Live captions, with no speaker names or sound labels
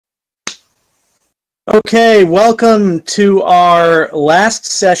Okay, welcome to our last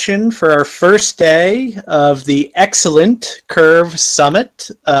session for our first day of the Excellent Curve Summit.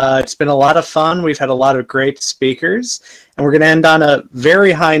 It's been a lot of fun. We've had a lot of great speakers, and we're going to end on a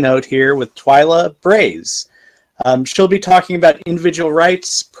very high note here with Twila Brase. She'll be talking about individual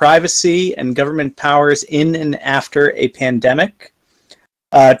rights, privacy, and government powers in and after a pandemic.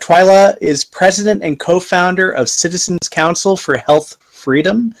 Twila is president and co-founder of Citizens Council for Health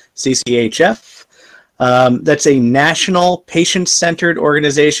Freedom, CCHF. That's a national patient-centered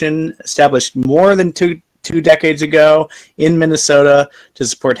organization established more than two decades ago in Minnesota to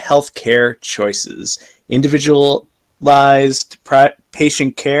support healthcare choices. Individualized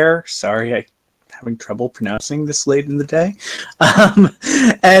patient care, sorry, I'm having trouble pronouncing this late in the day,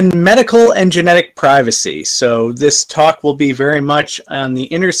 and medical and genetic privacy. So this talk will be very much on the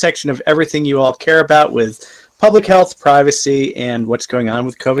intersection of everything you all care about with public health, privacy, and what's going on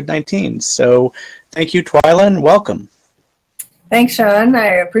with COVID-19. So thank you, Twila, and welcome. Thanks, Sean.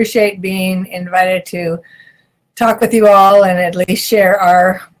 I appreciate being invited to talk with you all and at least share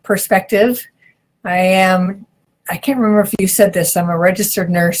our perspective. I can't remember if you said this, I'm a registered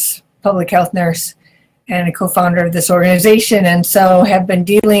nurse, public health nurse, and a co-founder of this organization, and so have been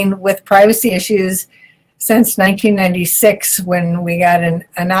dealing with privacy issues since 1996 when we got an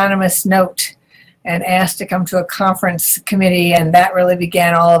anonymous note and asked to come to a conference committee, and that really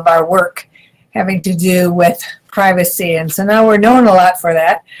began all of our work having to do with privacy. And so now we're known a lot for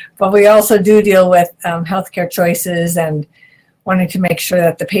that, but we also do deal with healthcare choices and wanting to make sure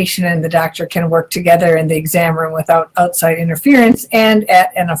that the patient and the doctor can work together in the exam room without outside interference and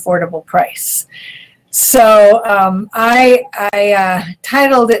at an affordable price. So I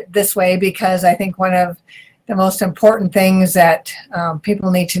titled it this way because I think one of the most important things that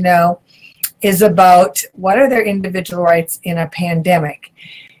people need to know is about what are their individual rights in a pandemic.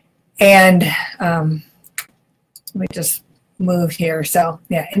 And let me just move here. So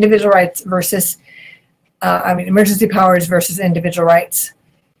yeah, individual rights versus, emergency powers versus individual rights.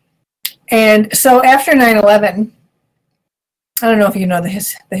 And so after 9/11, I don't know if you know the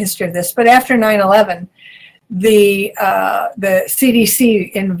history of this, but after 9/11, the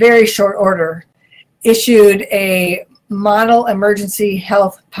CDC in very short order issued a Model Emergency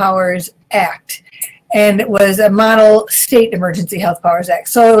Health Powers Act. And it was a model state emergency health powers act.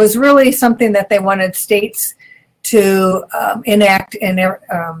 So it was really something that they wanted states to enact in their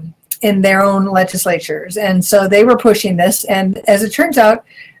own legislatures. And so they were pushing this. And as it turns out,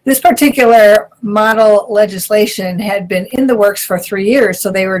 this particular model legislation had been in the works for 3 years.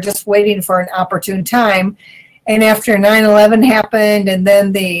 So they were just waiting for an opportune time. And after 9/11 happened, and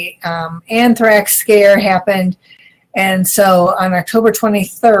then the anthrax scare happened. And so on October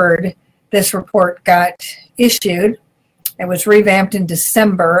 23rd, this report got issued. It was revamped in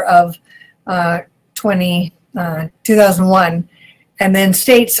December of 2001, and then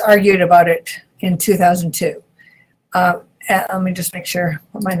states argued about it in 2002. Let me just make sure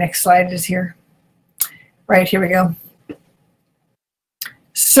what my next slide is here. Right, here we go.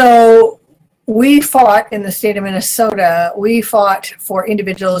 So we fought in the state of Minnesota, we fought for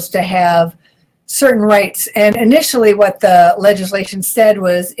individuals to have certain rights. And initially what the legislation said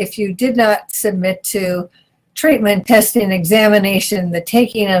was if you did not submit to treatment, testing, examination, the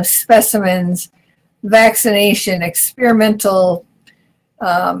taking of specimens, vaccination, experimental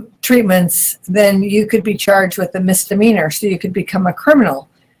treatments, then you could be charged with a misdemeanor, so you could become a criminal.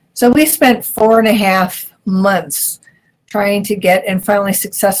 So we spent 4.5 months trying to get and finally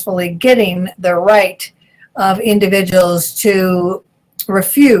successfully getting the right of individuals to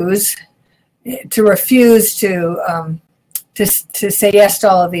refuse to say yes to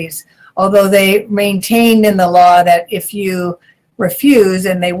all of these, although they maintained in the law that if you refuse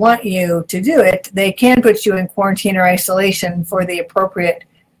and they want you to do it, they can put you in quarantine or isolation for the appropriate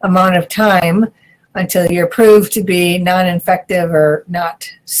amount of time until you're proved to be non-infective or not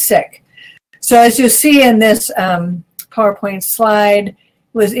sick. So as you see in this PowerPoint slide, it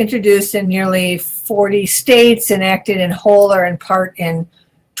was introduced in nearly 40 states, enacted in whole or in part in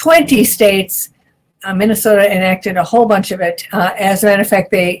 20 states. Minnesota enacted a whole bunch of it. As a matter of fact,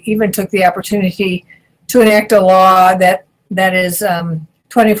 they even took the opportunity to enact a law that is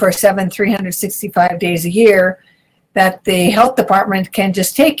 24/7, 365 days a year, that the health department can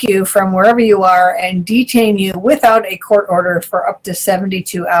just take you from wherever you are and detain you without a court order for up to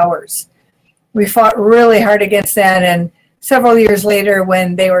 72 hours. We fought really hard against that, and several years later,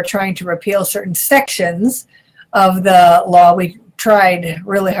 when they were trying to repeal certain sections of the law, we tried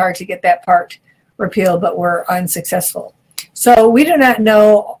really hard to get that part repealed, but were unsuccessful. So we do not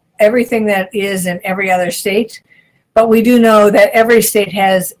know everything that is in every other state, but we do know that every state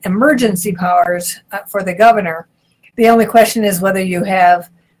has emergency powers for the governor. The only question is whether you have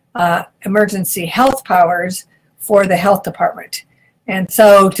emergency health powers for the health department. And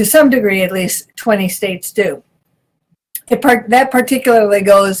so to some degree, at least 20 states do. That particularly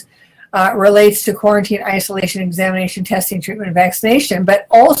relates to quarantine, isolation, examination, testing, treatment, vaccination, but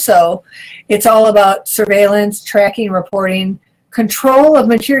also it's all about surveillance, tracking, reporting, control of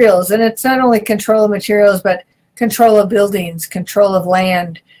materials. And it's not only control of materials, but control of buildings, control of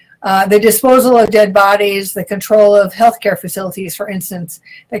land, the disposal of dead bodies, the control of healthcare facilities, for instance,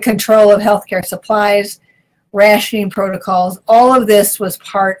 the control of healthcare supplies, rationing protocols. All of this was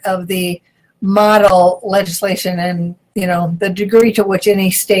part of the model legislation, and the degree to which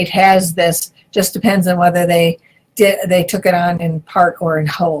any state has this just depends on whether they took it on in part or in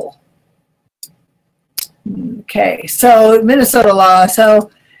whole. Okay, so Minnesota law.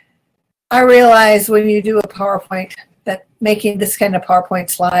 So I realize when you do a PowerPoint that making this kind of PowerPoint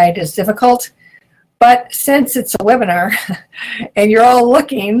slide is difficult, but since it's a webinar and you're all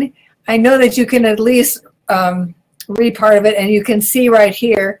looking, I know that you can at least read part of it, and you can see right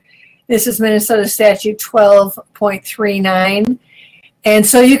here, this is Minnesota Statute 12.39. And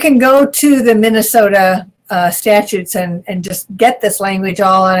so you can go to the Minnesota statutes and just get this language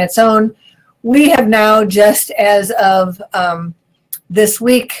all on its own. We have now, just as of this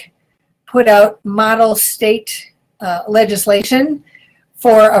week, put out model state legislation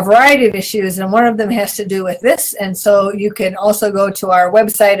for a variety of issues, and one of them has to do with this. And so you can also go to our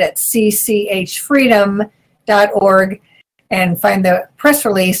website at cchfreedom.org and find the press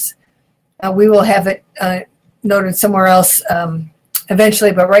release. We will have it noted somewhere else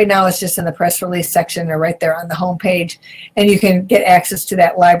eventually, but right now it's just in the press release section or right there on the home page, and you can get access to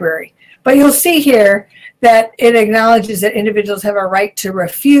that library. But you'll see here that it acknowledges that individuals have a right to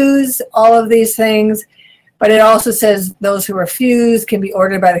refuse all of these things, but it also says those who refuse can be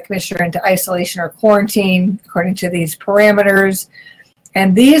ordered by the commissioner into isolation or quarantine according to these parameters.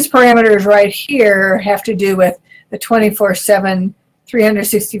 And these parameters right here have to do with the 24/7,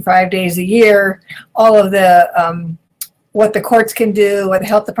 365 days a year, all of the what the courts can do, what the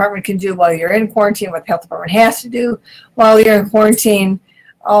health department can do while you're in quarantine, what the health department has to do while you're in quarantine,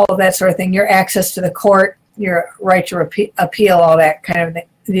 all of that sort of thing, your access to the court, your right to appeal, all that kind of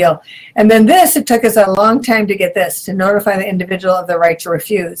deal. And then this, it took us a long time to get this, to notify the individual of the right to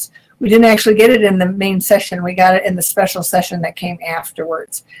refuse. We didn't actually get it in the main session. We got it in the special session that came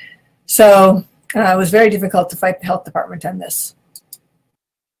afterwards. So it was very difficult to fight the health department on this.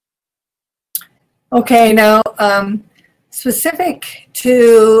 Okay, now specific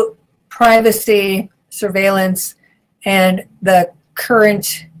to privacy, surveillance, and the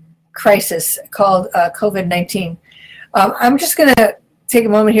current crisis called COVID-19. I'm just going to take a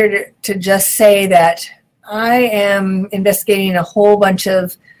moment here to just say that I am investigating a whole bunch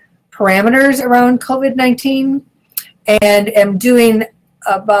of parameters around COVID-19 and am doing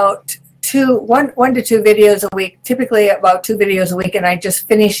about one to two videos a week, typically about 2 videos a week, and I just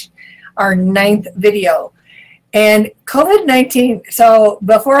finished our 9th video. And COVID-19, so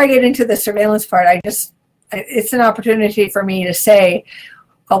before I get into the surveillance part, it's an opportunity for me to say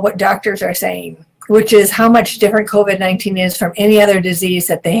what doctors are saying, which is how much different COVID-19 is from any other disease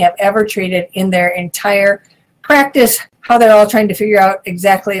that they have ever treated in their entire practice, how they're all trying to figure out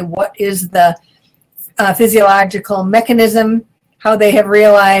exactly what is the physiological mechanism, how they have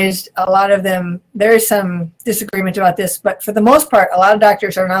realized, a lot of them, there is some disagreement about this, but for the most part, a lot of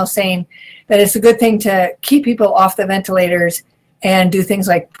doctors are now saying that it's a good thing to keep people off the ventilators and do things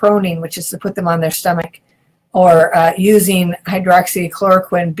like proning, which is to put them on their stomach, or using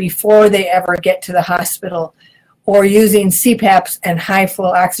hydroxychloroquine before they ever get to the hospital, or using CPAPs and high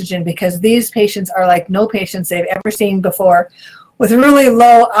flow oxygen, because these patients are like no patients they've ever seen before, with really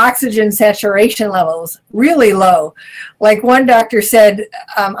low oxygen saturation levels, really low. Like one doctor said,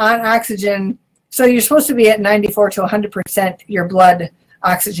 on oxygen, so you're supposed to be at 94 to 100% your blood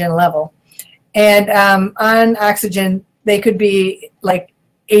oxygen level. And on oxygen, they could be like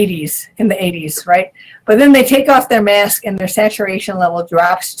 80s, in the 80s, right? But then they take off their mask and their saturation level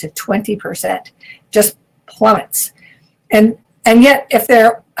drops to 20%, just plummets. And yet, if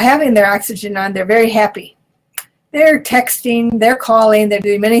they're having their oxygen on, they're very happy. They're texting, they're calling, they're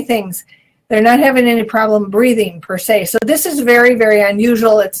doing many things. They're not having any problem breathing per se. So this is very, very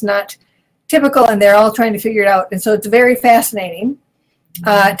unusual. It's not typical, and they're all trying to figure it out. And so it's very fascinating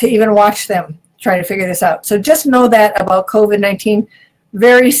to even watch them try to figure this out. So just know that about COVID-19,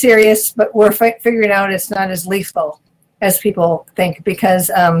 very serious, but we're figuring out it's not as lethal as people think,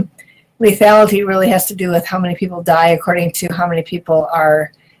 because lethality really has to do with how many people die according to how many people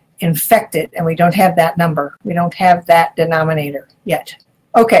are infected, and we don't have that number. We don't have that denominator yet.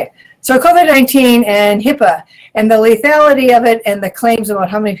 Okay, so COVID-19 and HIPAA and the lethality of it and the claims about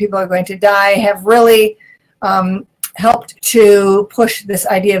how many people are going to die have really helped to push this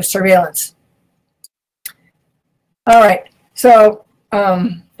idea of surveillance. All right, so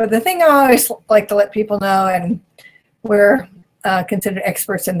but the thing I always like to let people know, and we're considered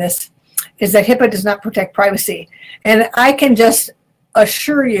experts in this, is that HIPAA does not protect privacy. And I can just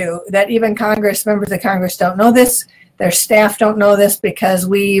assure you that even Congress, members of Congress don't know this. Their staff don't know this, because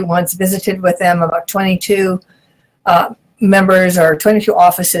we once visited with them, about 22 members or 22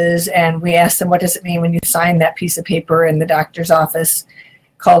 offices, and we asked them, what does it mean when you sign that piece of paper in the doctor's office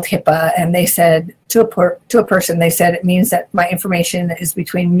called HIPAA? And they said, to a person, they said, it means that my information is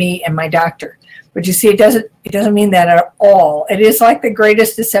between me and my doctor. But you see, it doesn't mean that at all. It is like the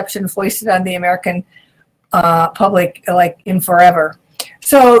greatest deception foisted on the American public, like in forever.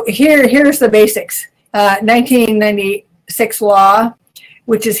 So here's the basics. 1996 law,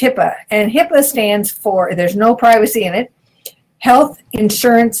 which is HIPAA. And HIPAA stands for, there's no privacy in it, Health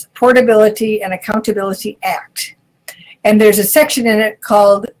Insurance Portability and Accountability Act. And there's a section in it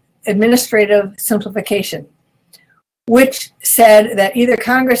called Administrative Simplification, which said that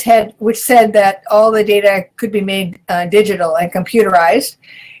which said that all the data could be made digital and computerized,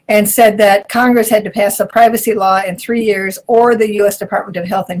 and said that Congress had to pass a privacy law in 3 years, or the U.S. Department of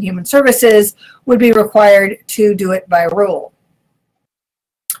Health and Human Services would be required to do it by rule.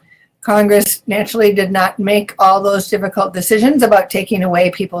 Congress naturally did not make all those difficult decisions about taking away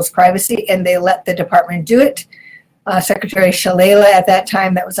people's privacy, and they let the department do it. Secretary Shalala at that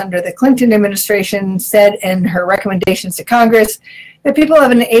time, that was under the Clinton administration, said in her recommendations to Congress that people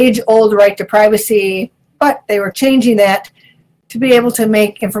have an age-old right to privacy, but they were changing that to be able to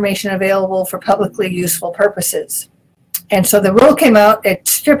make information available for publicly useful purposes. And so the rule came out. It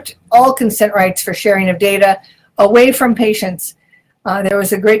stripped all consent rights for sharing of data away from patients. There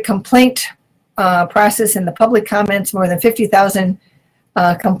was a great complaint process in the public comments, more than 50,000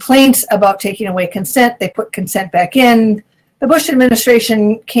 complaints about taking away consent. They put consent back in. The Bush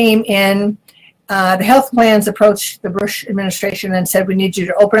administration came in. The health plans approached the Bush administration and said, we need you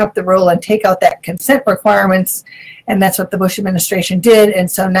to open up the rule and take out that consent requirements. And that's what the Bush administration did. And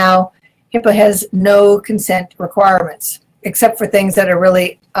so now HIPAA has no consent requirements, except for things that are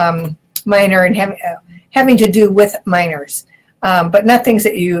really minor and having to do with minors, but not things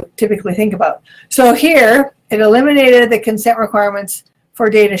that you typically think about. So here, it eliminated the consent requirements for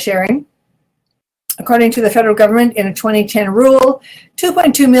data sharing. According to the federal government, in a 2010 rule,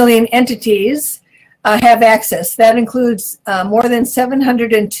 2.2 million entities have access. That includes more than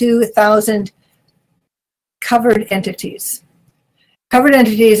 702,000 covered entities. Covered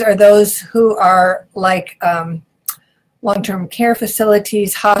entities are those who are like long-term care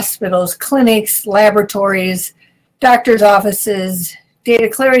facilities, hospitals, clinics, laboratories, doctors' offices, data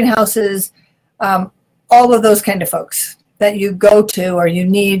clearinghouses, all of those kind of folks that you go to or you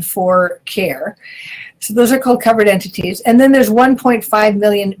need for care. So those are called covered entities. And then there's 1.5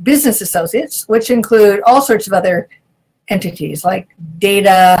 million business associates, which include all sorts of other entities like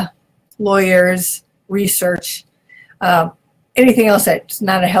data, lawyers, research, anything else that's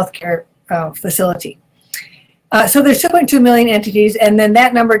not a healthcare facility. So there's 2.2 million entities, and then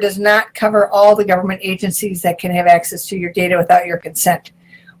that number does not cover all the government agencies that can have access to your data without your consent.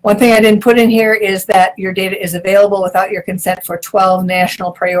 One thing I didn't put in here is that your data is available without your consent for 12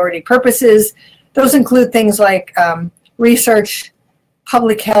 national priority purposes. Those include things like research,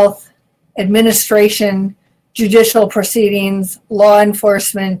 public health, administration, judicial proceedings, law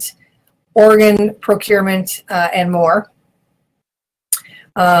enforcement, organ procurement, and more.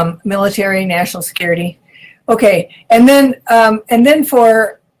 Military, national security. Okay, and then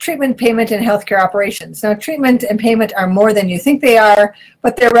for treatment, payment, and healthcare operations. Now, treatment and payment are more than you think they are,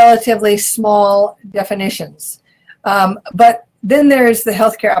 but they're relatively small definitions. But then there's the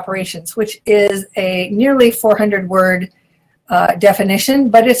healthcare operations, which is a nearly 400-word definition,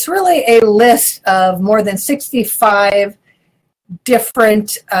 but it's really a list of more than 65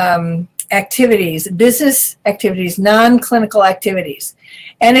 different activities, business activities, non-clinical activities.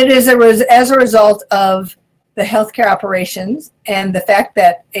 And it is as a result of the healthcare operations and the fact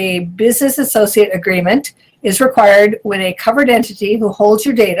that a business associate agreement is required when a covered entity who holds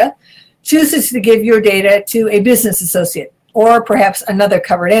your data chooses to give your data to a business associate or perhaps another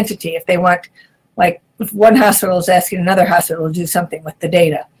covered entity if they want, like if one hospital is asking another hospital to do something with the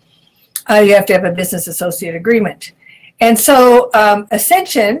data. You have to have a business associate agreement. And so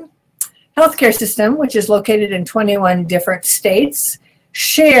Ascension healthcare system, which is located in 21 different states,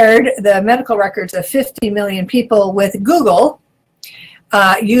 shared the medical records of 50 million people with Google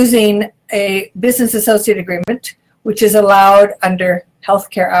using a business associate agreement, which is allowed under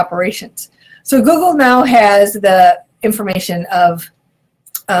healthcare operations. So Google now has the information of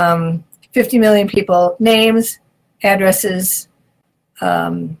 50 million people, names, addresses,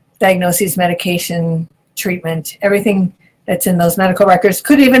 diagnoses, medication, treatment, everything that's in those medical records,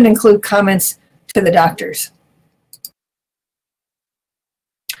 could even include comments to the doctors.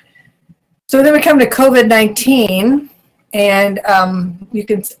 So then we come to COVID-19, and you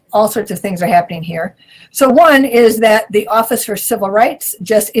can, all sorts of things are happening here. So one is that the Office for Civil Rights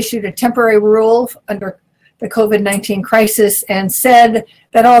just issued a temporary rule under the COVID-19 crisis and said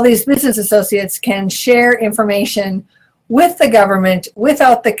that all these business associates can share information with the government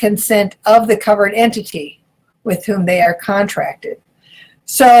without the consent of the covered entity with whom they are contracted.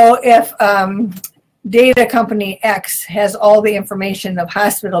 So if data company X has all the information of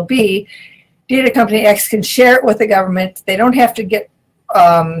hospital B, data company X can share it with the government. They don't have to get,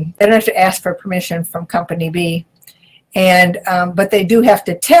 they don't have to ask for permission from company B, and but they do have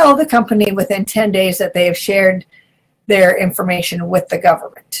to tell the company within 10 days that they have shared their information with the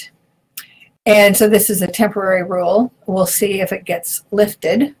government. And so this is a temporary rule. We'll see if it gets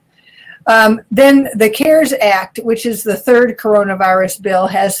lifted. Then the CARES Act, which is the third coronavirus bill,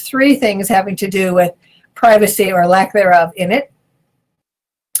 has three things having to do with privacy or lack thereof in it.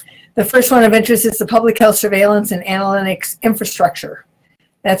 The first one of interest is the public health surveillance and analytics infrastructure.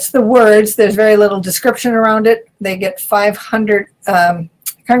 That's the words. There's very little description around it. They get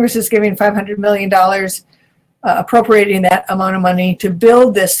Congress is giving $500 million, appropriating that amount of money to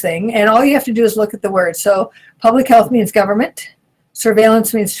build this thing. And all you have to do is look at the words. So public health means government.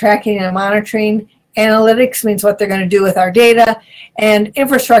 Surveillance means tracking and monitoring. Analytics means what they're going to do with our data. And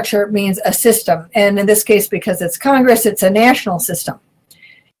infrastructure means a system. And in this case, because it's Congress, it's a national system.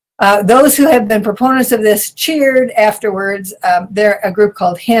 Those who have been proponents of this cheered afterwards. They're a group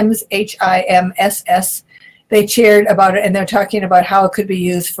called HIMSS, H-I-M-S-S. They cheered about it, and they're talking about how it could be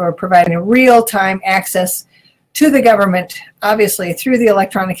used for providing real-time access to the government, obviously through the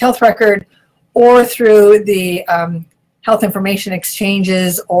electronic health record or through the health information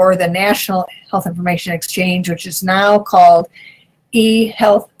exchanges or the National Health Information Exchange, which is now called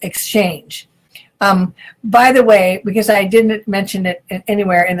eHealth Exchange. By the way, because I didn't mention it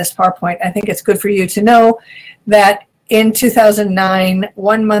anywhere in this PowerPoint, I think it's good for you to know that in 2009,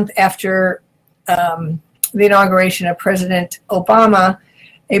 1 month after the inauguration of President Obama,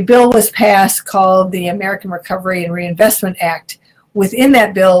 a bill was passed called the American Recovery and Reinvestment Act. Within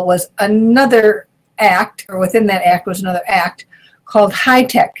that bill was another act, or within that act was another act called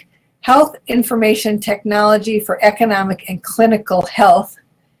HITECH, Health Information Technology for Economic and Clinical Health.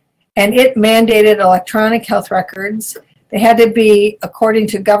 And it mandated electronic health records. They had to be according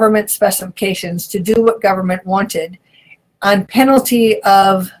to government specifications to do what government wanted on penalty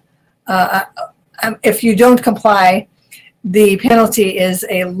of, if you don't comply, the penalty is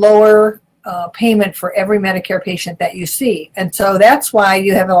a lower payment for every Medicare patient that you see. And so that's why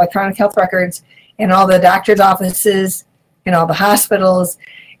you have electronic health records in all the doctor's offices, in all the hospitals,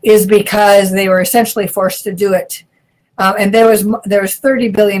 is because they were essentially forced to do it. And there was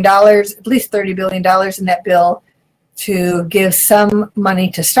 $30 billion, at least $30 billion in that bill to give some money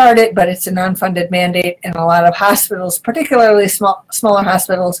to start it, but it's a non-funded mandate, and a lot of hospitals, particularly smaller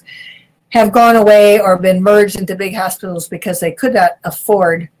hospitals, have gone away or been merged into big hospitals because they could not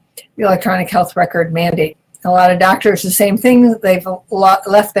afford the electronic health record mandate. A lot of doctors, the same thing, they've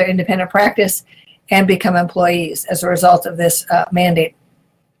left their independent practice and become employees as a result of this mandate.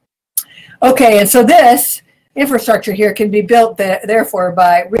 Okay, and so this infrastructure here can be built, therefore,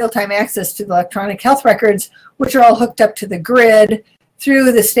 by real-time access to the electronic health records, which are all hooked up to the grid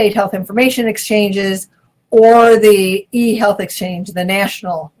through the state health information exchanges or the eHealth Exchange, the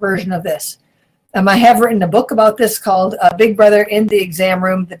national version of this. I have written a book about this called Big Brother in the Exam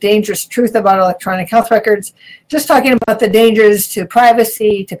Room, The Dangerous Truth About Electronic Health Records, just talking about the dangers to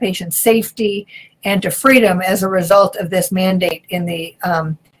privacy, to patient safety, and to freedom as a result of this mandate in the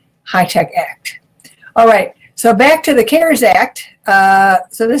HITECH Act. All right. So back to the CARES Act.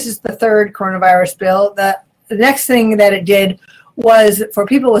 So this is the third coronavirus bill. The next thing that it did was for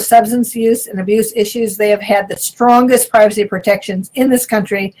people with substance use and abuse issues. They have had the strongest privacy protections in this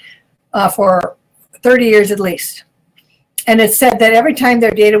country for 30 years at least. And it said that every time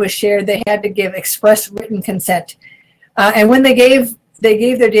their data was shared, they had to give express written consent. And when they gave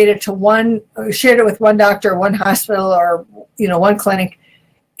their data to shared it with one doctor, one hospital, or one clinic,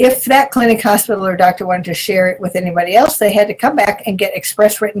 if that clinic, hospital, or doctor wanted to share it with anybody else, they had to come back and get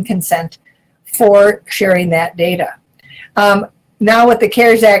express written consent for sharing that data. now what the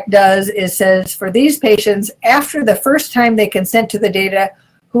CARES Act does is says for these patients, after the first time they consent to the data,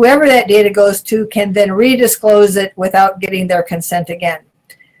 whoever that data goes to can then redisclose it without getting their consent again.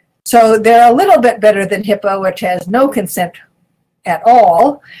 So they're a little bit better than HIPAA, which has no consent at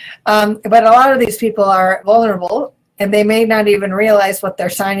all. But a lot of these people are vulnerable, and they may not even realize what they're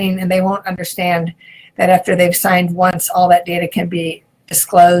signing, and they won't understand that after they've signed once, all that data can be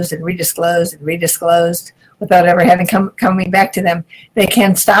disclosed and redisclosed and redisclosed without ever having coming back to them. They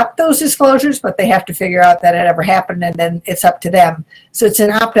can stop those disclosures, but they have to figure out that it ever happened, and then it's up to them. So it's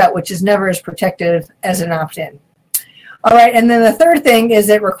an opt-out, which is never as protective as an opt-in. All right, and then the third thing is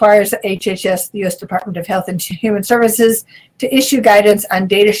it requires HHS, the U.S. Department of Health and Human Services, to issue guidance on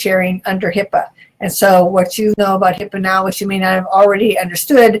data sharing under HIPAA. And so what you know about HIPAA now, which you may not have already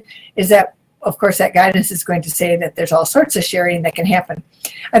understood, is that, of course, that guidance is going to say that there's all sorts of sharing that can happen.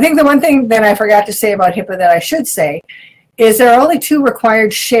 I think the one thing that I forgot to say about HIPAA that I should say is there are only 2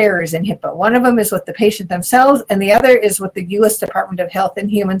 required shares in HIPAA. One of them is with the patient themselves, and the other is with the U.S. Department of Health and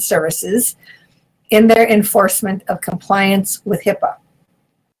Human Services in their enforcement of compliance with HIPAA.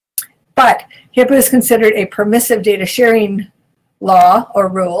 But HIPAA is considered a permissive data sharing law or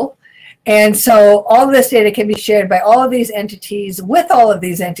rule. And so all of this data can be shared by all of these entities with all of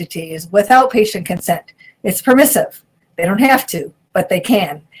these entities without patient consent. It's permissive. They don't have to, but they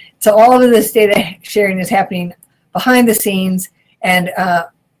can. So all of this data sharing is happening behind the scenes, and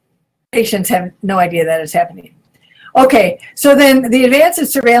patients have no idea that it's happening. Okay, so then the advance in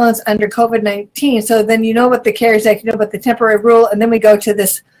surveillance under COVID-19. So then you know about the CARES Act, you know about the temporary rule, and then we go to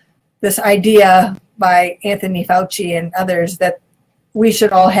this idea by Anthony Fauci and others that we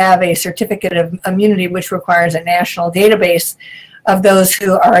should all have a certificate of immunity, which requires a national database of those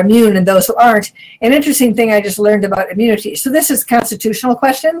who are immune and those who aren't. An interesting thing I just learned about immunity. So this is constitutional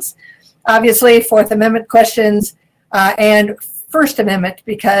questions, obviously Fourth Amendment questions, and First Amendment,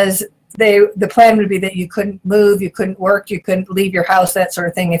 because the plan would be that you couldn't move, you couldn't work, you couldn't leave your house, that sort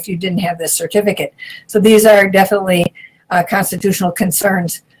of thing, if you didn't have this certificate. So these are definitely constitutional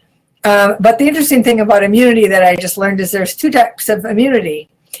concerns. But the interesting thing about immunity that I just learned is there's 2 types of immunity.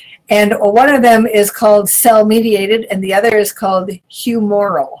 And one of them is called cell-mediated, and the other is called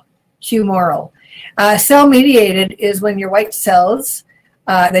humoral. Cell-mediated is when your white cells,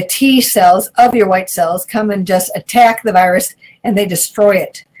 the T cells of your white cells, come and just attack the virus, and they destroy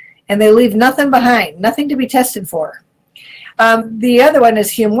it. And they leave nothing behind, nothing to be tested for. The other one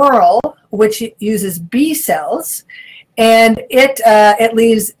is humoral, which uses B cells, and it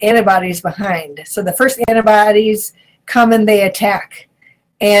leaves antibodies behind. So the first antibodies come and they attack.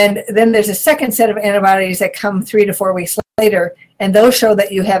 And then there's a second set of antibodies that come 3 to 4 weeks later, and those show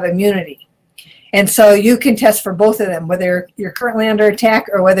that you have immunity. And so you can test for both of them, whether you're currently under attack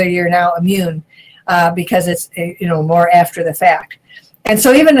or whether you're now immune, because it's more after the fact. And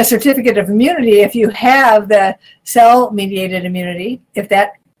so even a certificate of immunity, if you have the cell-mediated immunity, if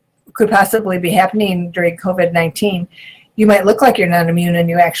that could possibly be happening during COVID-19, you might look like you're not immune and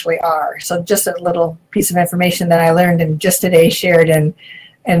you actually are. So just a little piece of information that I learned and just today shared in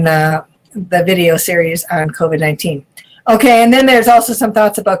the video series on COVID-19. Okay, and then there's also some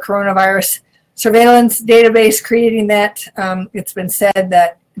thoughts about coronavirus surveillance database, creating that. It's been said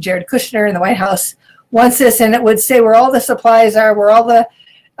that Jared Kushner in the White House wants this, and it would say where all the supplies are, where all the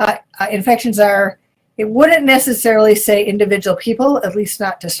infections are. It wouldn't necessarily say individual people, at least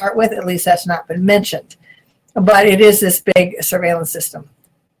not to start with. At least that's not been mentioned. But it is this big surveillance system.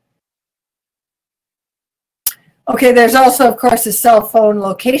 Okay, there's also, of course, the cell phone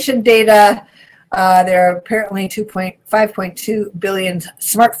location data. There are apparently 5.2 billion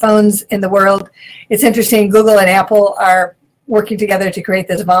smartphones in the world. It's interesting, Google and Apple are working together to create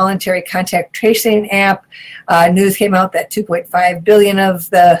this voluntary contact tracing app. News came out that 2.5 billion of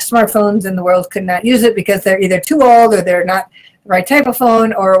the smartphones in the world could not use it because they're either too old or they're not the right type of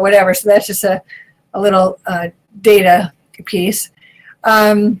phone or whatever. So that's just a little data piece.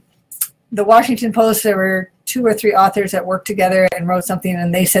 The Washington Post, there were 2 or 3 authors that worked together and wrote something,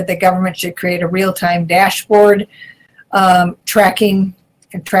 and they said the government should create a real-time dashboard tracking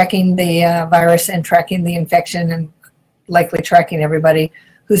the virus and tracking the infection and likely tracking everybody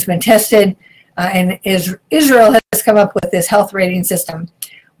who's been tested. And Israel has come up with this health rating system,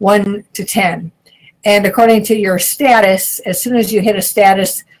 1 to 10. And according to your status, as soon as you hit a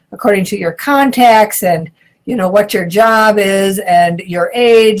status, according to your contacts and what your job is and your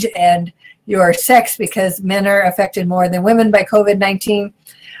age and your sex, because men are affected more than women by COVID-19,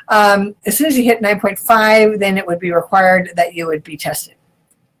 as soon as you hit 9.5, then it would be required that you would be tested.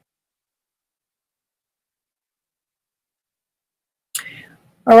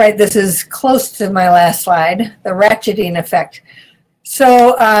 All right, this is close to my last slide, the ratcheting effect.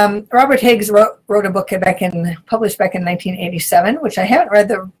 So Robert Higgs wrote a book published back in 1987, which I haven't read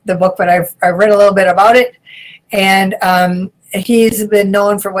the book, but I've read a little bit about it. And he's been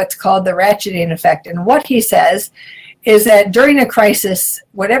known for what's called the ratcheting effect. And what he says is that during a crisis,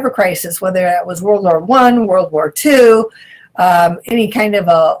 whatever crisis, whether it was World War I, World War II, any kind of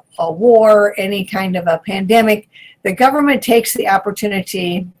a war, any kind of a pandemic, the government takes the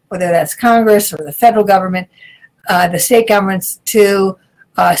opportunity, whether that's Congress or the federal government, the state governments, to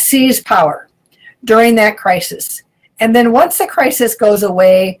seize power during that crisis. And then once the crisis goes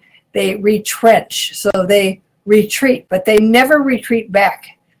away, they retrench. So they retreat, but they never retreat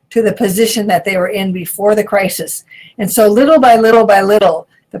back to the position that they were in before the crisis. And so little by little by little,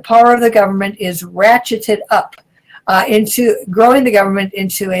 the power of the government is ratcheted up into growing the government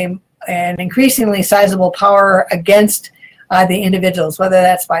into an increasingly sizable power against the individuals, whether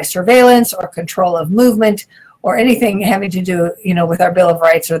that's by surveillance or control of movement or anything having to do, with our Bill of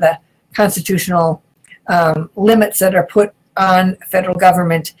Rights or the constitutional limits that are put on federal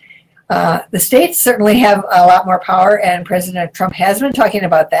government. The states certainly have a lot more power, and President Trump has been talking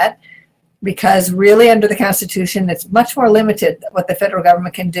about that, because really under the Constitution, it's much more limited what the federal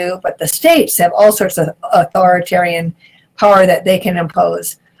government can do, but the states have all sorts of authoritarian power that they can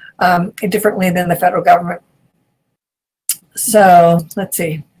impose differently than the federal government. So let's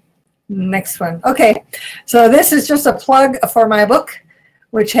see. Next one. Okay, so this is just a plug for my book,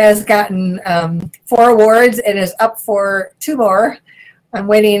 which has gotten 4 awards. It is up for 2 more. I'm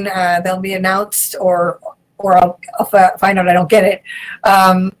waiting. They'll be announced, or I'll find out I don't get it.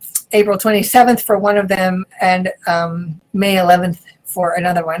 April 27th for one of them, and May 11th for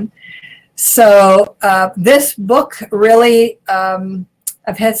another one. So this book really,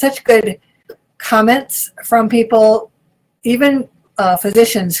 I've had such good comments from people, even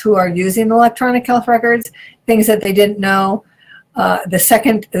physicians who are using electronic health records, things that they didn't know. The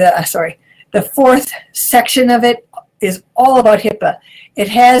 4th section of it is all about HIPAA. It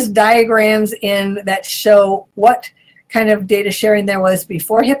has diagrams in that show what kind of data sharing there was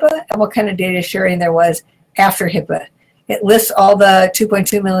before HIPAA and what kind of data sharing there was after HIPAA. It lists all the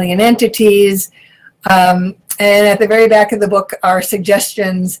 2.2 million entities, and at the very back of the book are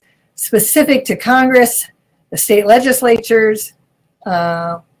suggestions specific to Congress, the state legislatures,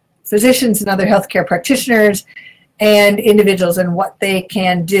 physicians and other healthcare practitioners, and individuals, and what they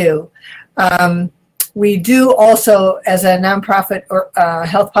can do. We do also, as a nonprofit or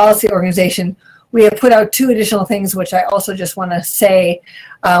health policy organization, we have put out 2 additional things, which I also just want to say.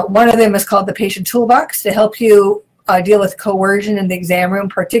 One of them is called the Patient Toolbox, to help you deal with coercion in the exam room,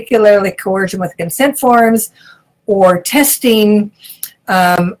 particularly coercion with consent forms or testing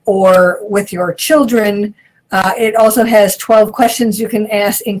or with your children. It also has 12 questions you can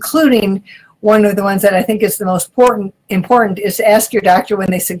ask, including one of the ones that I think is the most important is to ask your doctor when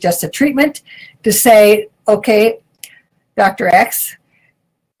they suggest a treatment, to say, okay, Dr. X,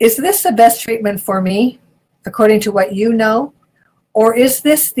 is this the best treatment for me, according to what you know? Or is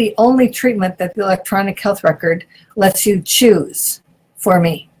this the only treatment that the electronic health record lets you choose for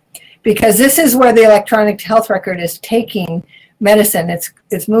me? Because this is where the electronic health record is taking medicine.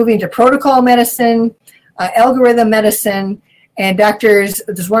 It's moving to protocol medicine, algorithm medicine, and doctors,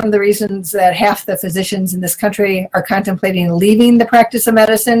 this is one of the reasons that half the physicians in this country are contemplating leaving the practice of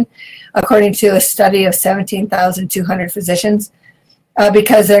medicine, according to a study of 17,200 physicians,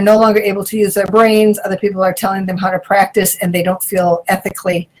 because they're no longer able to use their brains. Other people are telling them how to practice, and they don't feel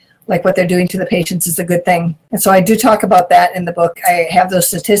ethically like what they're doing to the patients is a good thing. And so I do talk about that in the book. I have those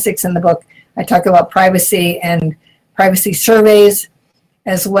statistics in the book. I talk about privacy and privacy surveys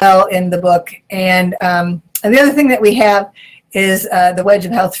as well in the book. And the other thing that we have is the Wedge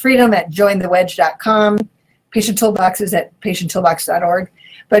of Health Freedom at jointhewedge.com. Patient Toolbox is at patienttoolbox.org.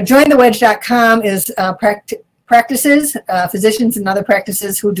 But jointhewedge.com is practices, physicians and other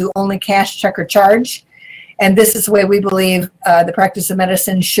practices who do only cash, check, or charge. And this is the way we believe the practice of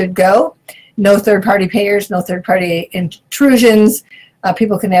medicine should go. No third-party payers, no third-party intrusions.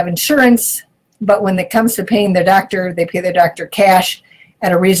 People can have insurance, but when it comes to paying their doctor, they pay their doctor cash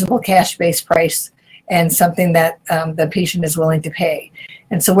at a reasonable cash-based price, and something that the patient is willing to pay.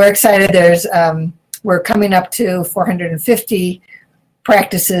 And so we're excited. We're coming up to 450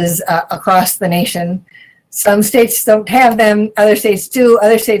 practices across the nation. Some states don't have them, other states do,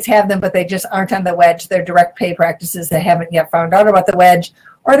 other states have them, but they just aren't on the Wedge. They're direct pay practices that haven't yet found out about the Wedge,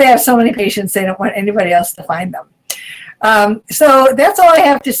 or they have so many patients they don't want anybody else to find them. So that's all I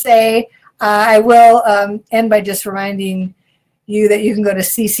have to say. I will end by just reminding you that you can go to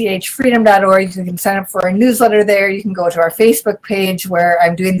cchfreedom.org. You can sign up for a newsletter there. You can go to our Facebook page where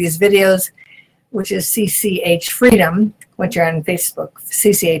I'm doing these videos which is CCH Freedom, which are on Facebook,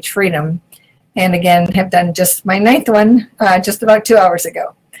 CCH Freedom. And again, have done just my 9th one just about 2 hours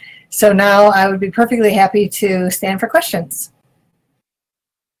ago. So now I would be perfectly happy to stand for questions.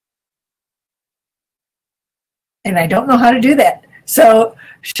 And I don't know how to do that. So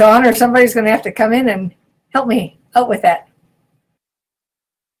Sean or somebody's going to have to come in and help me out with that.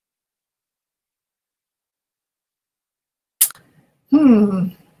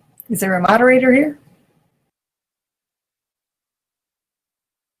 Is there a moderator here?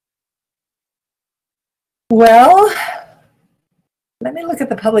 Well, let me look at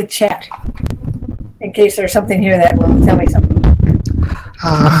the public chat in case there's something here that will tell me something.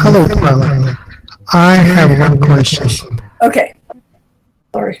 Hello, Twila. I have one question. Okay.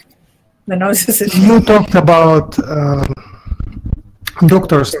 Sorry. The nose is... You talked about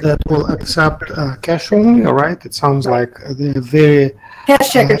doctors that will accept cash only, right? It sounds like they're very...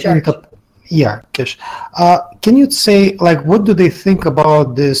 Cash check or charge. Yeah, cash. Can you say, like, what do they think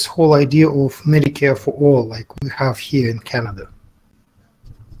about this whole idea of Medicare for all, like we have here in Canada?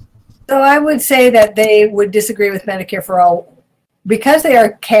 So I would say that they would disagree with Medicare for all. Because they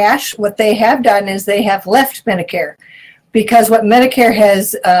are cash, what they have done is they have left Medicare. Because what Medicare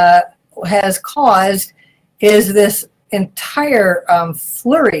has caused is this entire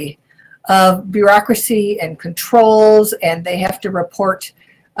flurry of bureaucracy and controls, and they have to report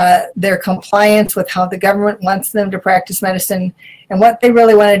their compliance with how the government wants them to practice medicine. And what they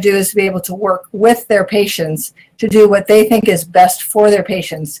really want to do is to be able to work with their patients to do what they think is best for their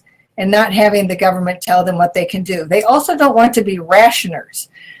patients, and not having the government tell them what they can do. They also don't want to be rationers.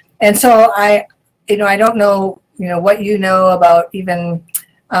 And so I don't know, what you know about even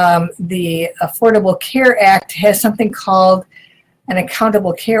the Affordable Care Act has something called an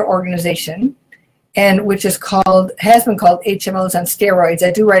Accountable Care Organization, and which has been called HMOs on steroids.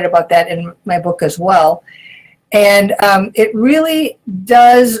 I do write about that in my book as well. And it really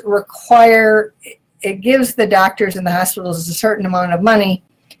does require, it gives the doctors and the hospitals a certain amount of money.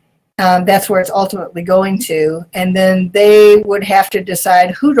 That's where it's ultimately going to. And then they would have to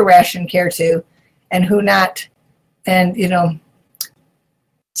decide who to ration care to and who not. And,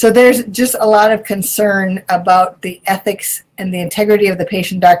 so there's just a lot of concern about the ethics and the integrity of the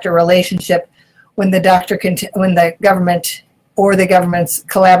patient-doctor relationship when the government or the government's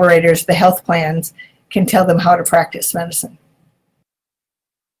collaborators, the health plans, can tell them how to practice medicine.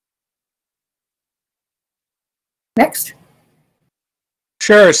 Next.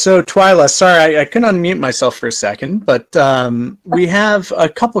 Sure. So Twila, sorry, I couldn't unmute myself for a second, but we have a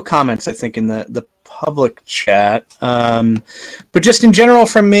couple comments, I think, in the public chat. But just in general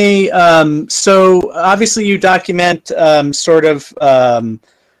from me, so obviously you document sort of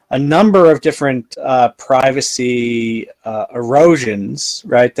a number of different privacy erosions,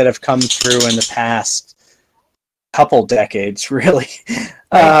 right, that have come through in the past couple decades, really.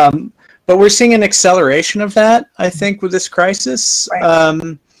 But we're seeing an acceleration of that, I think, with this crisis.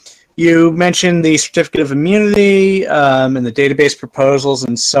 Right. You mentioned the certificate of immunity and the database proposals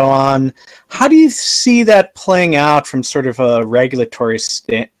and so on. How do you see that playing out from sort of a regulatory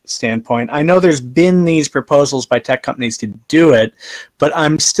standpoint? I know there's been these proposals by tech companies to do it, but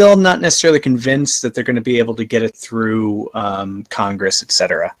I'm still not necessarily convinced that they're going to be able to get it through Congress, et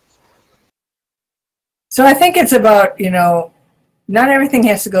cetera. So I think it's about, not everything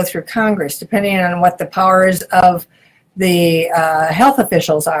has to go through Congress, depending on what the powers of the health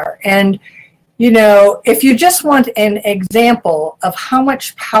officials are. And, if you just want an example of how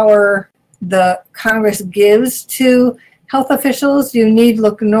much power the Congress gives to health officials, you need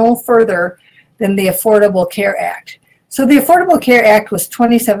look no further than the Affordable Care Act. So the Affordable Care Act was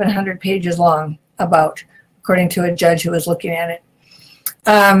 2,700 pages long, according to a judge who was looking at it.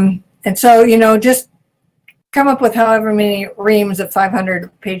 And so, just come up with however many reams of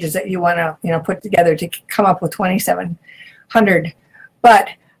 500 pages that you want to, put together to come up with 2,700. But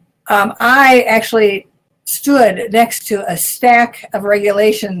I actually stood next to a stack of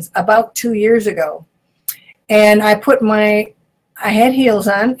regulations about 2 years ago, and I had heels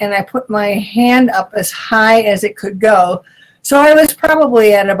on, and I put my hand up as high as it could go. So I was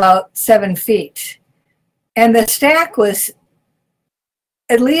probably at about 7 feet, and the stack was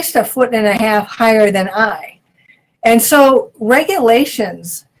at least 1.5 feet higher than I. And so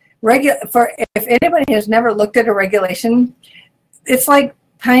regulations, if anybody has never looked at a regulation, it's like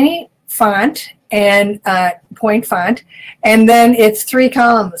tiny font and point font, and then it's 3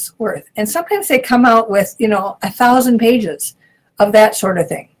 columns worth. And sometimes they come out with, 1,000 pages of that sort of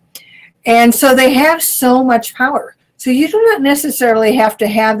thing. And so they have so much power. So you do not necessarily have to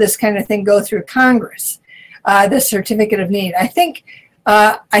have this kind of thing go through Congress, the certificate of need. I think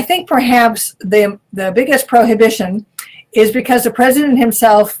I think perhaps the biggest prohibition is because the president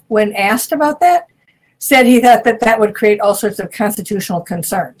himself, when asked about that, said he thought that that would create all sorts of constitutional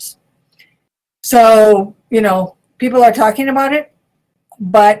concerns. So, you know, people are talking about it,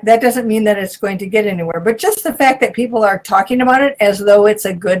 but that doesn't mean that it's going to get anywhere. But just the fact that people are talking about it as though it's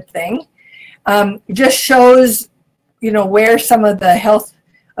a good thing just shows, you know, where some of the health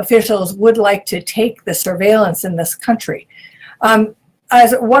officials would like to take the surveillance in this country.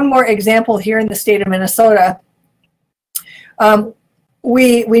 As one more example, here in the state of Minnesota,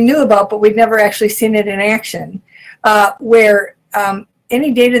 we knew about, but we've never actually seen it in action, where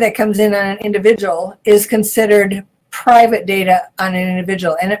any data that comes in on an individual is considered private data on an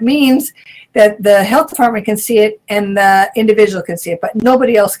individual. And it means that the health department can see it and the individual can see it, but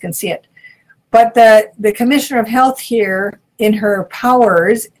nobody else can see it. But the Commissioner of Health here, in her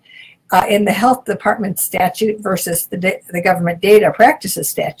powers, in the health department statute versus the government data practices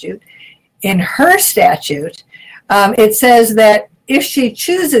statute, in her statute, it says that if she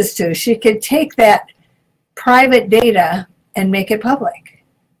chooses to, she could take that private data and make it public.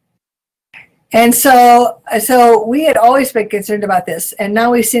 And so we had always been concerned about this, and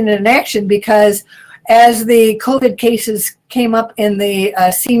now we've seen it in action, because as the COVID cases came up in the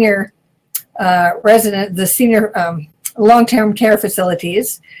senior long-term care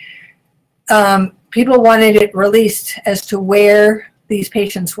facilities, people wanted it released as to where these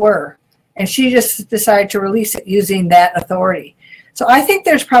patients were. And she just decided to release it using that authority. So I think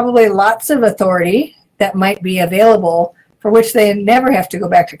there's probably lots of authority that might be available for which they never have to go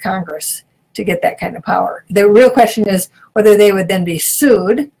back to Congress to get that kind of power. The real question is whether they would then be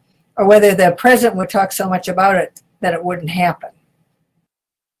sued, or whether the president would talk so much about it that it wouldn't happen.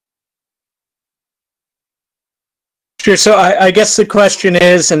 Sure. So I guess the question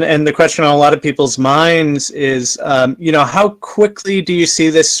is, and the question on a lot of people's minds is, you know, how quickly do you see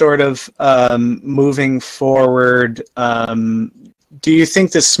this sort of moving forward? Do you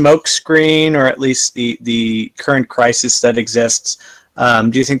think the smoke screen, or at least the current crisis that exists,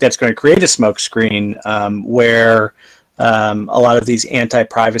 do you think that's going to create a smoke screen where a lot of these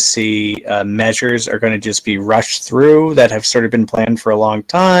anti-privacy measures are going to just be rushed through that have sort of been planned for a long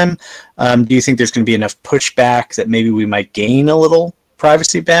time? Do you think there's going to be enough pushback that maybe we might gain a little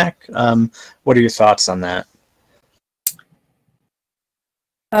privacy back? What are your thoughts on that?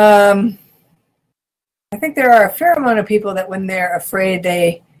 I think there are a fair amount of people that when they're afraid,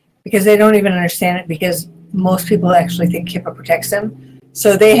 because they don't even understand it, because most people actually think HIPAA protects them.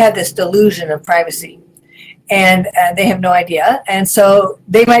 So they have this delusion of privacy, and they have no idea. And so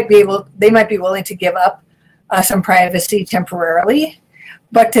they might be willing to give up some privacy temporarily,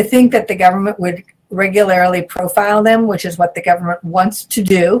 but to think that the government would regularly profile them, which is what the government wants to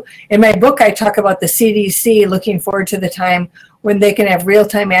do. In my book, I talk about the CDC looking forward to the time when they can have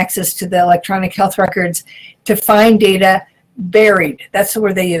real-time access to the electronic health records to find data buried. That's the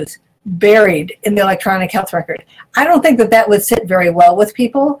word they use, buried in the electronic health record. I don't think that would sit very well with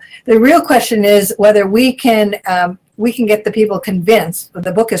people. The real question is whether we can get the people convinced,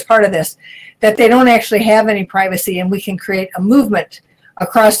 the book is part of this, that they don't actually have any privacy, and we can create a movement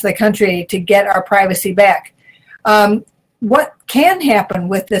across the country to get our privacy back. What can happen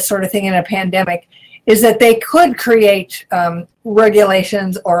with this sort of thing in a pandemic is that they could create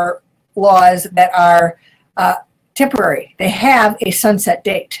regulations or laws that are temporary. They have a sunset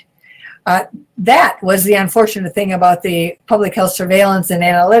date. That was the unfortunate thing about the public health surveillance and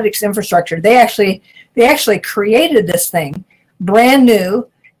analytics infrastructure. They actually created this thing brand new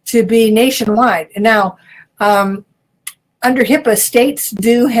to be nationwide. And now, under HIPAA, states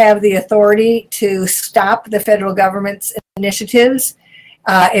do have the authority to stop the federal government's initiatives.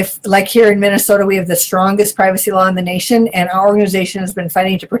 If, like here in Minnesota, we have the strongest privacy law in the nation, and our organization has been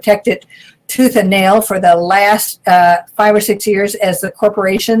fighting to protect it tooth and nail for the last 5 or 6 years, as the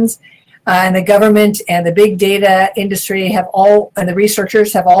corporations and the government and the big data industry and the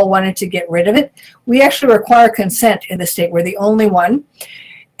researchers have all wanted to get rid of it. We actually require consent in the state. We're the only one.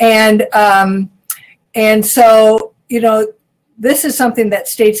 And so, you know, this is something that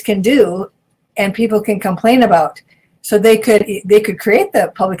states can do and people can complain about. So they could create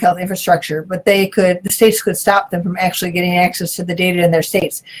the public health infrastructure, but the states could stop them from actually getting access to the data in their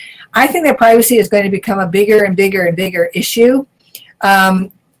states. I think that privacy is going to become a bigger and bigger and bigger issue.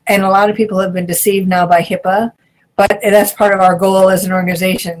 And a lot of people have been deceived now by HIPAA, but that's part of our goal as an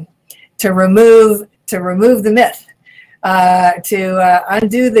organization, to remove the myth, to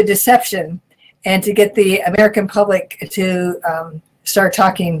undo the deception, and to get the American public to start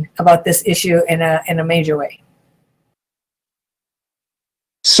talking about this issue in a major way.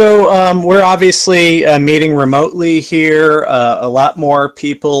 So we're obviously meeting remotely here. A lot more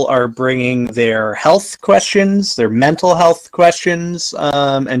people are bringing their health questions, their mental health questions,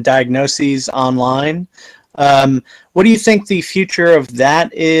 and diagnoses online. What do you think the future of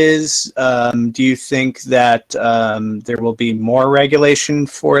that is? Do you think that there will be more regulation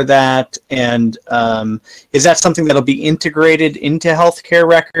for that? And is that something that'll be integrated into healthcare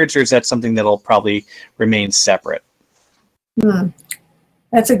records, or is that something that'll probably remain separate?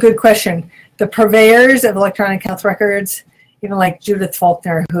 That's a good question. The purveyors of electronic health records, even like Judith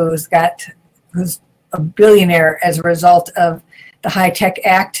Faulkner, who's a billionaire as a result of the High-Tech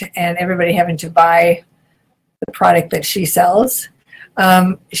Act and everybody having to buy the product that she sells.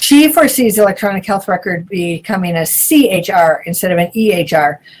 She foresees the electronic health record becoming a CHR instead of an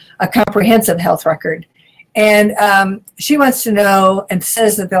EHR, a comprehensive health record. And she wants to know and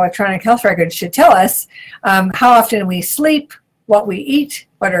says that the electronic health record should tell us how often we sleep, what we eat,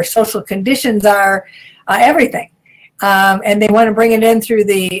 what our social conditions are, everything. And they want to bring it in through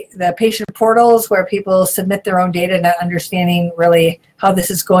the patient portals where people submit their own data, not understanding really how this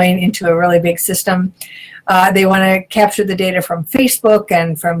is going into a really big system. They want to capture the data from Facebook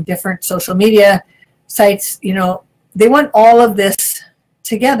and from different social media sites. You know, they want all of this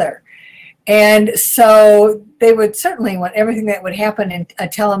together. And so they would certainly want everything that would happen in a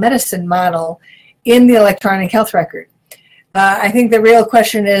telemedicine model in the electronic health record. I think the real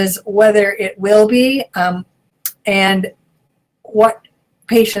question is whether it will be and what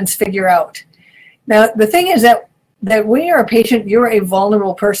patients figure out. Now, the thing is that when you're a patient, you're a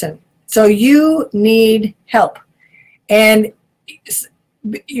vulnerable person. So you need help. And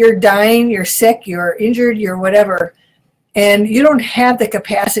you're dying, you're sick, you're injured, you're whatever. And you don't have the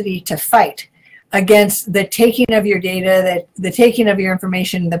capacity to fight against the taking of your data, the taking of your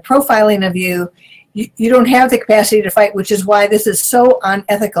information, the profiling of you. You don't have the capacity to fight, which is why this is so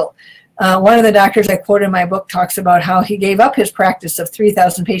unethical. One of the doctors I quote in my book talks about how he gave up his practice of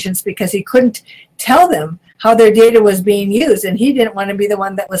 3,000 patients because he couldn't tell them how their data was being used, and he didn't want to be the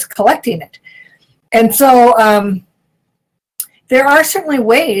one that was collecting it. And so there are certainly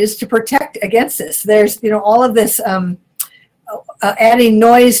ways to protect against this. There's, you know, all of this adding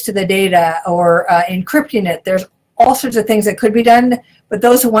noise to the data or encrypting it. There's all sorts of things that could be done, but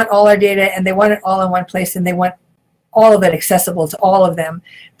those who want all our data and they want it all in one place and they want all of it accessible to all of them,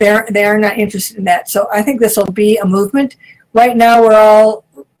 they're not interested in that. So I think this will be a movement. Right now we're all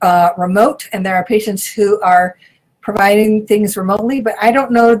remote, and there are patients who are providing things remotely, but I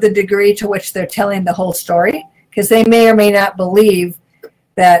don't know the degree to which they're telling the whole story, because they may or may not believe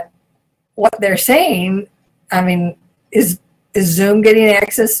that what they're saying, I mean, is Zoom getting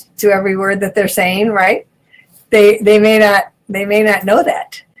access to every word that they're saying, right? They may not know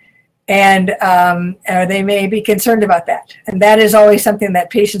that, and or they may be concerned about that. And that is always something that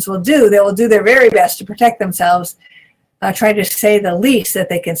patients will do. They will do their very best to protect themselves, try to say the least that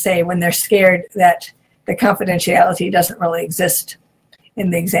they can say when they're scared that the confidentiality doesn't really exist in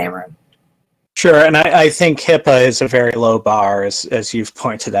the exam room. Sure, and I think HIPAA is a very low bar, as you've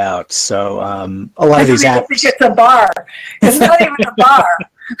pointed out. So a lot of these apps. I think it's a bar. It's not even a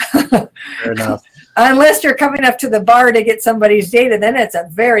bar. Fair enough. Unless you're coming up to the bar to get somebody's data, then it's a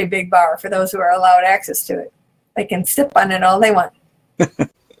very big bar for those who are allowed access to it. They can sip on it all they want.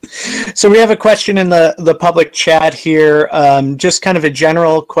 So we have a question in the public chat here, just kind of a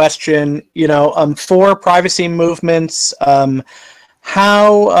general question, you know, for privacy movements,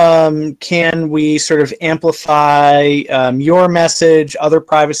 how can we sort of amplify your message, other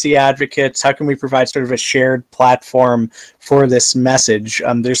privacy advocates? How can we provide sort of a shared platform for this message?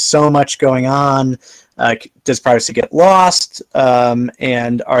 There's so much going on. Does privacy get lost?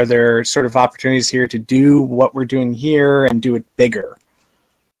 And are there sort of opportunities here to do what we're doing here and do it bigger?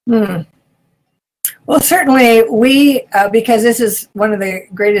 Well, certainly we, because this is one of the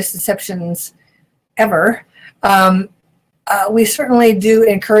greatest deceptions ever, we certainly do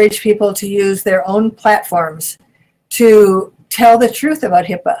encourage people to use their own platforms to tell the truth about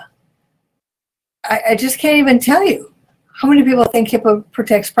HIPAA. I just can't even tell you how many people think HIPAA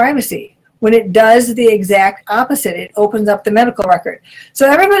protects privacy when it does the exact opposite. It opens up the medical record. So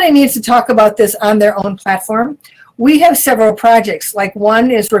everybody needs to talk about this on their own platform. We have several projects. Like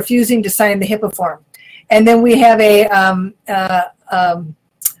one is refusing to sign the HIPAA form. And then we have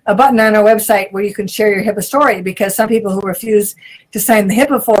a button on our website where you can share your HIPAA story, because some people who refuse to sign the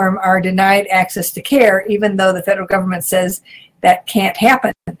HIPAA form are denied access to care, even though the federal government says that can't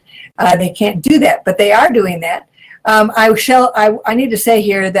happen. They can't do that, but they are doing that. I need to say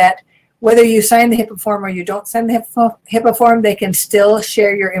here that whether you sign the HIPAA form or you don't sign the HIPAA form, they can still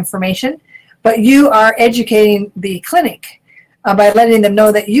share your information, but you are educating the clinic by letting them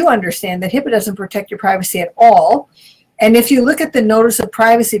know that you understand that HIPAA doesn't protect your privacy at all. And if you look at the notice of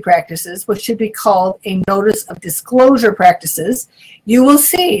privacy practices, which should be called a notice of disclosure practices, you will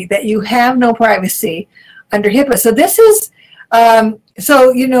see that you have no privacy under HIPAA. So this is,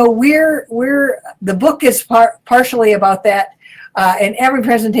 so, you know, the book is partially about that. In every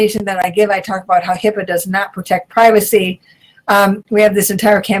presentation that I give, I talk about how HIPAA does not protect privacy. We have this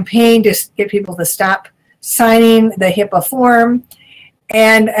entire campaign to get people to stop signing the HIPAA form.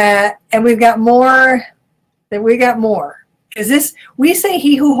 And we've got more. Is this, we say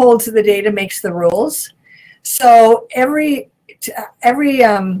he who holds the data makes the rules. So every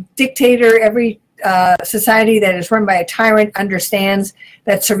dictator, every society that is run by a tyrant understands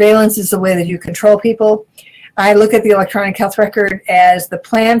that surveillance is the way that you control people. I look at the electronic health record as the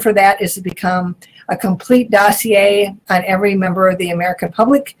plan for that is to become a complete dossier on every member of the American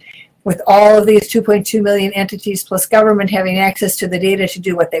public, with all of these 2.2 million entities plus government having access to the data to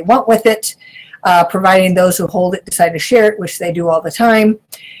do what they want with it, providing those who hold it decide to share it, which they do all the time.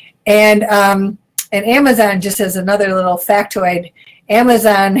 And Amazon, just as another little factoid,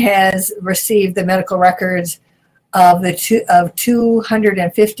 Amazon has received the medical records of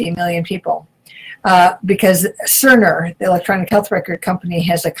 250 million people because Cerner, the electronic health record company,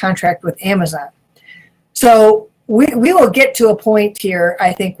 has a contract with Amazon. So we will get to a point here,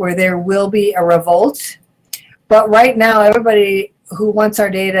 I think, where there will be a revolt. But right now, everybody who wants our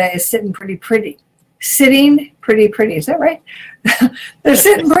data is sitting pretty pretty. Sitting pretty pretty. Is that right? They're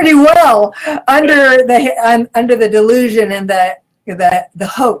sitting pretty well under the delusion and the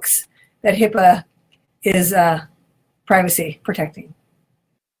hoax that HIPAA is privacy protecting.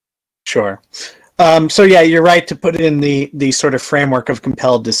 Sure. So yeah, you're right to put it in the sort of framework of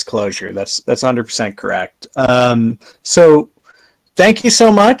compelled disclosure. That's 100% correct. So thank you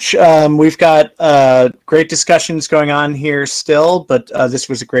so much. We've got great discussions going on here still, but this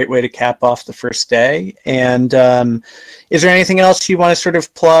was a great way to cap off the first day. And is there anything else you want to sort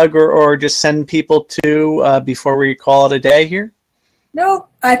of plug or just send people to before we call it a day here? No,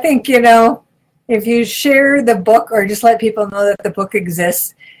 I think, you know, if you share the book or just let people know that the book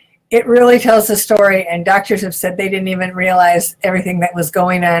exists, it really tells the story. And doctors have said they didn't even realize everything that was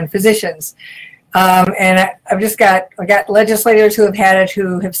going on, physicians. And I got legislators who have had it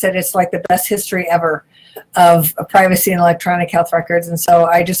who have said it's like the best history ever of privacy and electronic health records. And so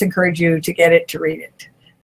I just encourage you to get it, to read it.